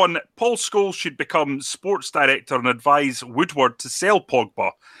first one: Paul Scholes should become sports director and advise Woodward to sell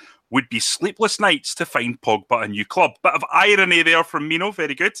Pogba. Would be sleepless nights to find Pogba a new club. Bit of irony there from Mino,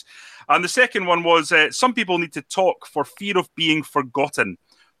 very good. And the second one was, some people need to talk for fear of being forgotten.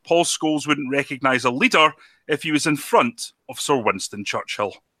 Paul Scholes wouldn't recognise a leader if he was in front of Sir Winston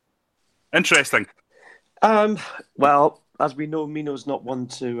Churchill. Interesting. Well, as we know, Mino's not one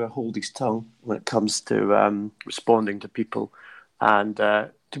to hold his tongue when it comes to responding to people. And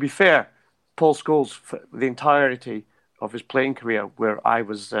to be fair, Paul Scholes, for the entirety of his playing career, where I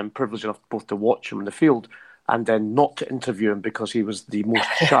was privileged enough both to watch him in the field and then not to interview him because he was the most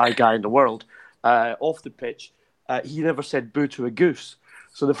shy guy in the world, off the pitch, he never said boo to a goose.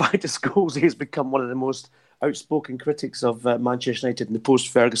 So the fact that Scholes has become one of the most outspoken critics of Manchester United in the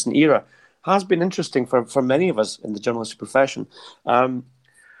post-Ferguson era has been interesting for many of us in the journalistic profession.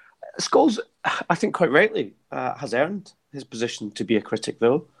 Scholes, I think quite rightly, has earned his position to be a critic,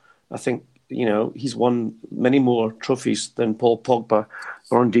 though. I think, he's won many more trophies than Paul Pogba,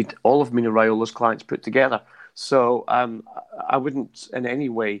 or indeed all of Mino Raiola's clients put together. So I wouldn't in any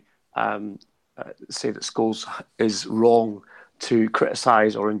way say that Scholes is wrong to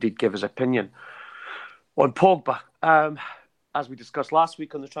criticise or indeed give his opinion on Pogba. As we discussed last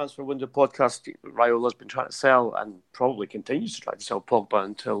week on the Transfer Window podcast, Raiola's been trying to sell, and probably continues to try to sell, Pogba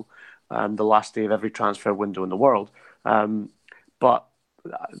until the last day of every transfer window in the world. But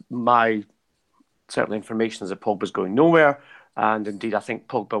my certainly information is that Pogba's going nowhere, and indeed I think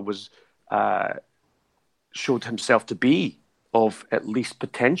Pogba showed himself to be of at least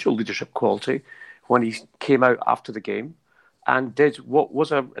potential leadership quality when he came out after the game and did what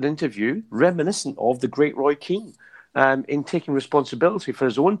was an interview reminiscent of the great Roy Keane, in taking responsibility for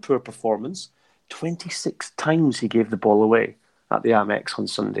his own poor performance. 26 times he gave the ball away at the Amex on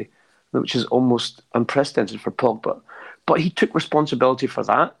Sunday, which is almost unprecedented for Pogba. But he took responsibility for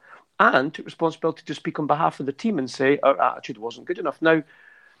that and took responsibility to speak on behalf of the team and say our attitude wasn't good enough. Now,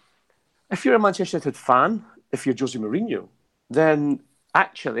 if you're a Manchester United fan, if you're Jose Mourinho, then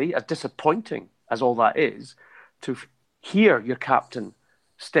actually, as disappointing as all that is, to hear your captain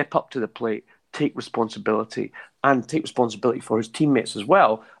step up to the plate, take responsibility, and take responsibility for his teammates as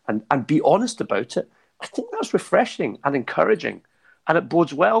well, and be honest about it, I think that's refreshing and encouraging. And it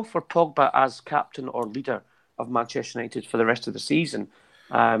bodes well for Pogba as captain or leader of Manchester United for the rest of the season.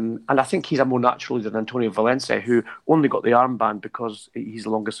 And I think he's a more natural leader than Antonio Valencia, who only got the armband because he's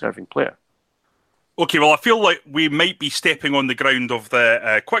the longest-serving player. Okay, well, I feel like we might be stepping on the ground of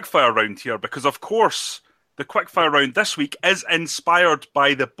the quickfire round here, because, of course, the quickfire round this week is inspired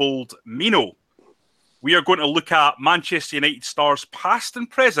by the bold Mino. We are going to look at Manchester United stars past and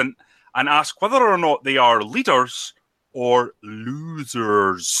present and ask whether or not they are leaders or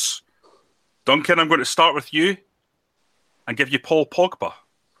losers. Duncan, I'm going to start with you and give you Paul Pogba.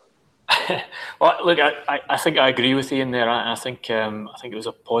 Well, look, I think I agree with Ian there. I think it was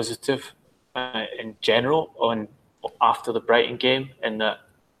a positive in general after the Brighton game, in that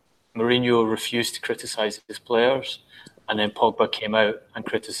Mourinho refused to criticise his players, and then Pogba came out and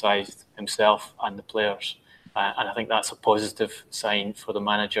criticised himself and the players. And I think that's a positive sign for the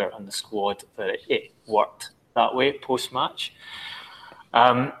manager and the squad that it worked that way post-match.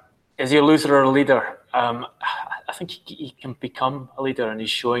 Is he a loser or a leader? I think he can become a leader, and he's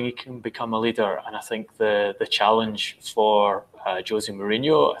showing he can become a leader. And I think the challenge for Jose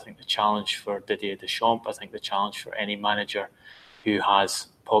Mourinho, I think the challenge for Didier Deschamps, I think the challenge for any manager who has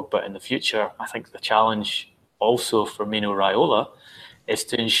Pogba in the future, I think the challenge also for Mino Raiola is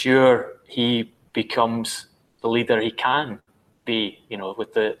to ensure he becomes the leader he can be,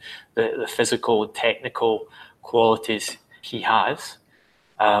 with the physical and technical qualities he has.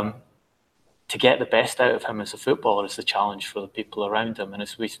 To get the best out of him as a footballer is the challenge for the people around him. And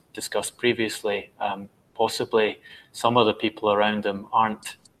as we discussed previously, possibly some of the people around him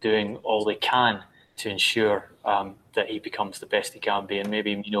aren't doing all they can to ensure that he becomes the best he can be. And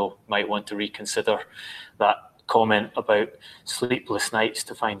maybe might want to reconsider that comment about sleepless nights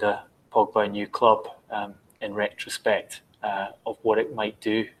to find a Pogba new club in retrospect of what it might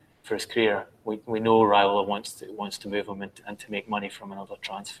do for his career. We know Raiola wants to move him and to make money from another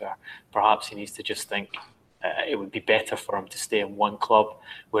transfer. Perhaps he needs to just think it would be better for him to stay in one club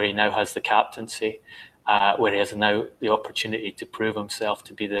where he now has the captaincy, where he has now the opportunity to prove himself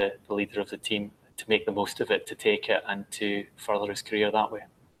to be the leader of the team, to make the most of it, to take it and to further his career that way.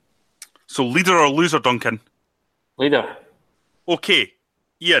 So leader or loser, Duncan? Leader. Okay,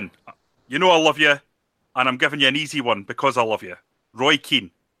 Ian, I love you, and I'm giving you an easy one because I love you. Roy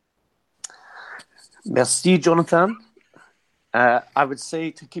Keane. Merci, Jonathan. I would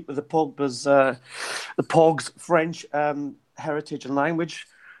say, to keep with the Pogs' French heritage and language,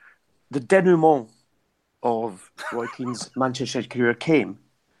 the denouement of Roy Keane's Manchester United career came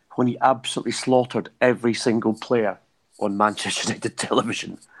when he absolutely slaughtered every single player on Manchester United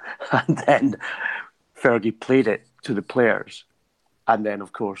television. And then Fergie played it to the players. And then,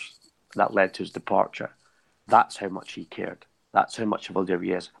 of course, that led to his departure. That's how much he cared. That's how much of a leader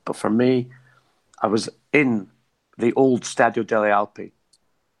he is. But for me, I was in the old Stadio delle Alpi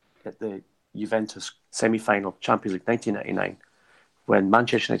at the Juventus semi-final, Champions League 1999, when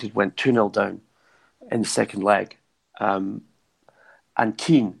Manchester United went 2-0 down in the second leg. And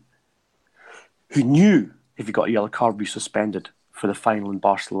Keane, who knew if he got a yellow card, would be suspended for the final in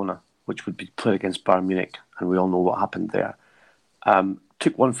Barcelona, which would be played against Bayern Munich, and we all know what happened there,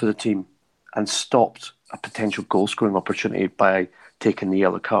 took one for the team and stopped a potential goal-scoring opportunity by taking the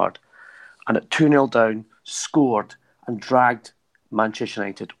yellow card. And at 2-0 down, scored and dragged Manchester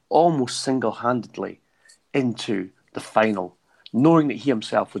United almost single-handedly into the final, knowing that he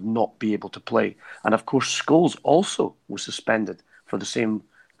himself would not be able to play. And of course, Scholes also was suspended for the same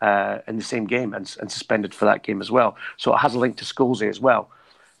in the same game and suspended for that game as well. So it has a link to Scholes as well.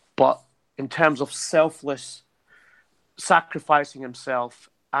 But in terms of selfless, sacrificing himself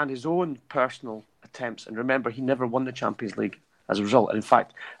and his own personal attempts, and remember, he never won the Champions League as a result. And in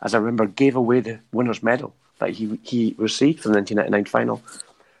fact, as I remember, gave away the winner's medal that he received for the 1999 final.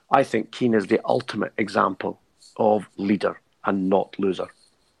 I think Keane is the ultimate example of leader and not loser.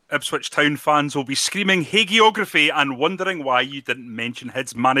 Ipswich Town fans will be screaming hagiography and wondering why you didn't mention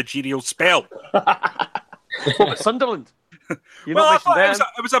his managerial spell. But Sunderland. Well, I thought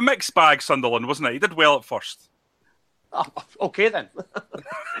it was a mixed bag, Sunderland, wasn't it? He did well at first. Oh, okay then.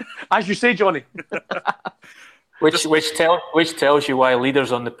 As you say, Johnny. Which tells you why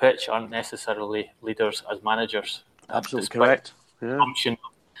leaders on the pitch aren't necessarily leaders as managers. Absolutely correct. Yeah.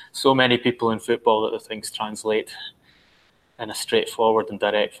 So many people in football that the things translate in a straightforward and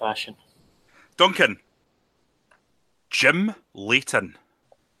direct fashion. Duncan. Jim Leighton.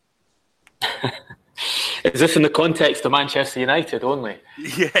 Is this in the context of Manchester United only?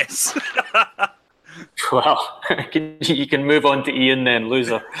 Yes. Well, you can move on to Ian then,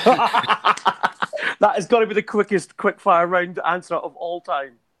 loser. That has got to be the quickest quickfire round answer of all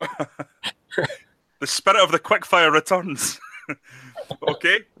time. The spirit of the quickfire returns.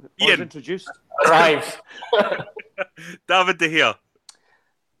 Okay, Ian. Introduced. Arrives. David De Gea.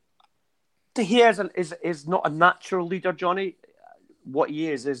 De Gea is not a natural leader, Johnny. What he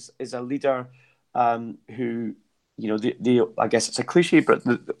is a leader who, I guess it's a cliche, but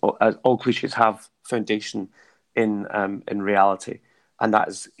all cliches have foundation in reality, and that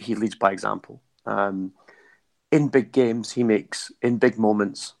is he leads by example. In big games, in big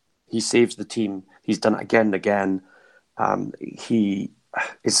moments, he saves the team. He's done it again and again. He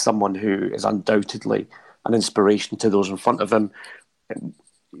is someone who is undoubtedly an inspiration to those in front of him.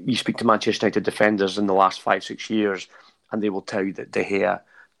 you speak to Manchester United defenders in the last 5-6 years, and they will tell you that De Gea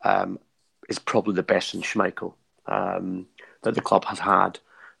is probably the best in Schmeichel that the club has had.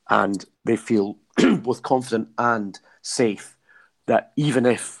 And they feel both confident and safe that even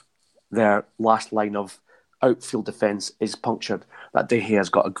if their last line of outfield defence is punctured, that De Gea has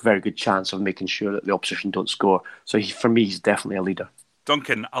got a very good chance of making sure that the opposition don't score. So for me, he's definitely a leader.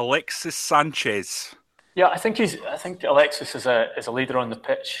 Duncan, Alexis Sanchez. Yeah, I think Alexis is a leader on the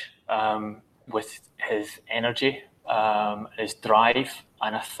pitch with his energy, his drive,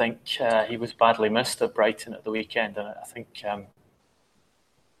 and I think he was badly missed at Brighton at the weekend, and I think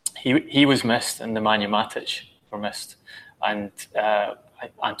he was missed, and Nemanja Matic were missed, and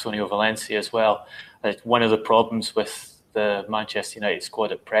Antonio Valencia as well. One of the problems with the Manchester United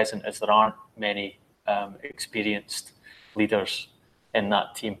squad at present is there aren't many experienced leaders in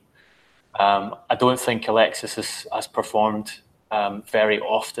that team. I don't think Alexis has performed very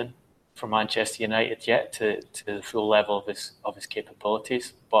often for Manchester United yet to the full level of his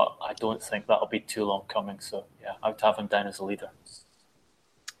capabilities, but I don't think that'll be too long coming. So yeah, I would have him down as a leader.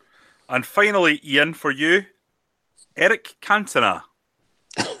 And finally, Ian, for you, Eric Cantona.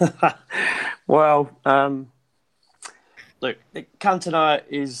 Well, look, Cantona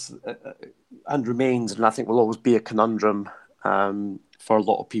is and remains, and I think will always be a conundrum for a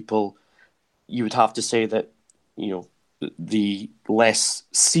lot of people. You would have to say that, the less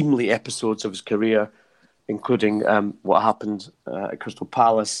seemly episodes of his career, including what happened at Crystal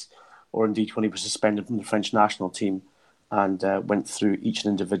Palace, or indeed when he was suspended from the French national team and went through each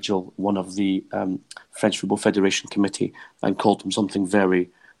and individual one of the French Football Federation committee and called him something very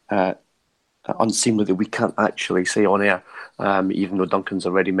unseemly that we can't actually say on air, even though Duncan's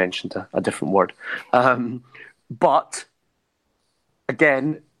already mentioned a different word. But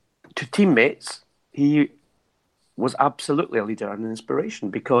again, to teammates, he was absolutely a leader and an inspiration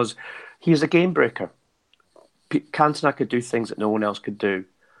because he's a game breaker. Cantona could do things that no one else could do.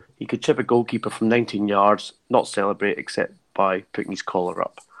 He could chip a goalkeeper from 19 yards, not celebrate except by putting his collar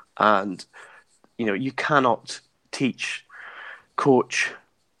up. And, you cannot teach, coach,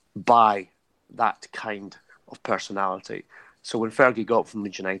 buy that kind of personality. So when Fergie got from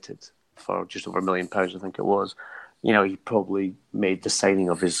Leeds United for just over £1 million, I think it was, he probably made the signing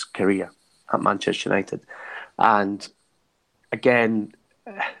of his career at Manchester United. And again,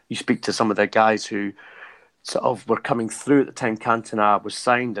 you speak to some of the guys who sort of were coming through at the time Cantona was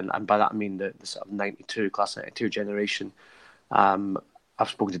signed, and by that I mean the sort of 92, class 92 generation. I've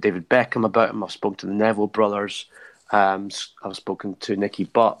spoken to David Beckham about him. I've spoken to the Neville brothers. I've spoken to Nicky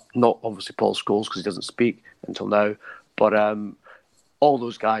Butt, not obviously Paul Scholes because he doesn't speak until now, but all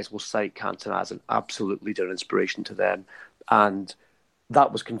those guys will cite Cantona as an absolute leader and inspiration to them. And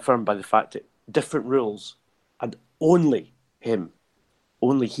that was confirmed by the fact that different rules, and only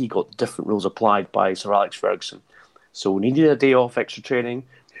he got different rules applied by Sir Alex Ferguson. So when he needed a day off extra training,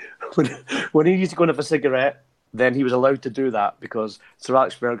 when he needed to go and have a cigarette, then he was allowed to do that because Sir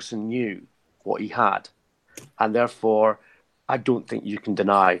Alex Ferguson knew what he had. And therefore, I don't think you can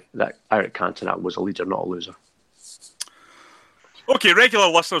deny that Eric Cantona was a leader, not a loser. Okay, regular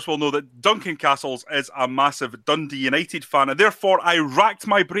listeners will know that Duncan Castles is a massive Dundee United fan, and therefore I racked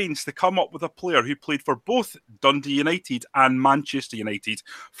my brains to come up with a player who played for both Dundee United and Manchester United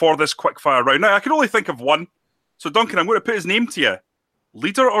for this quickfire round. Now, I can only think of one. So, Duncan, I'm going to put his name to you.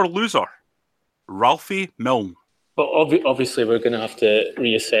 Leader or loser? Ralphie Milne. Well, obviously, we're going to have to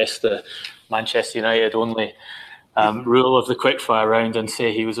reassess the Manchester United only rule of the quickfire round and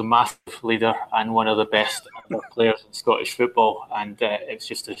say he was a massive leader and one of the best players in Scottish football. And it's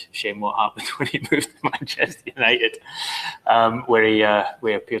just a shame what happened when he moved to Manchester United, where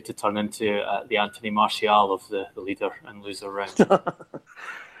he appeared to turn into the Anthony Martial of the leader and loser round.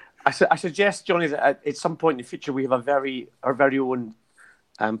 I suggest, Johnny, that at some point in the future we have our very own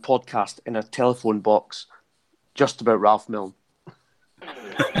podcast in a telephone box just about Ralph Milne.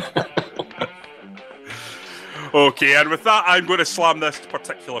 Okay, and with that, I'm going to slam this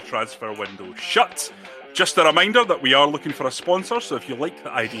particular transfer window shut. Just a reminder that we are looking for a sponsor, so if you like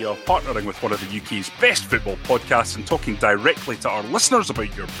the idea of partnering with one of the UK's best football podcasts and talking directly to our listeners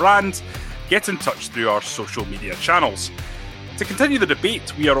about your brand, get in touch through our social media channels. To continue the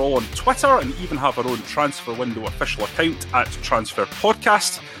debate, we are all on Twitter and even have our own Transfer Window official account at Transfer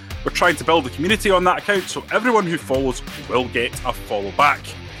Podcast. We're trying to build a community on that account, so everyone who follows will get a follow back.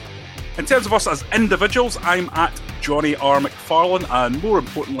 In terms of us as individuals, I'm at Johnny R. McFarlane, and more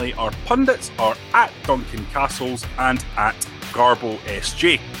importantly, our pundits are at Duncan Castles and at Garbo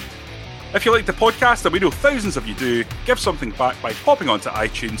SJ. If you like the podcast, and we know thousands of you do, give something back by popping onto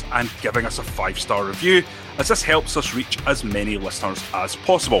iTunes and giving us a 5-star review, as this helps us reach as many listeners as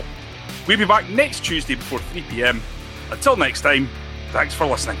possible. We'll be back next Tuesday before 3 PM. Until next time, thanks for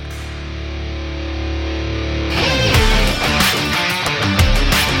listening.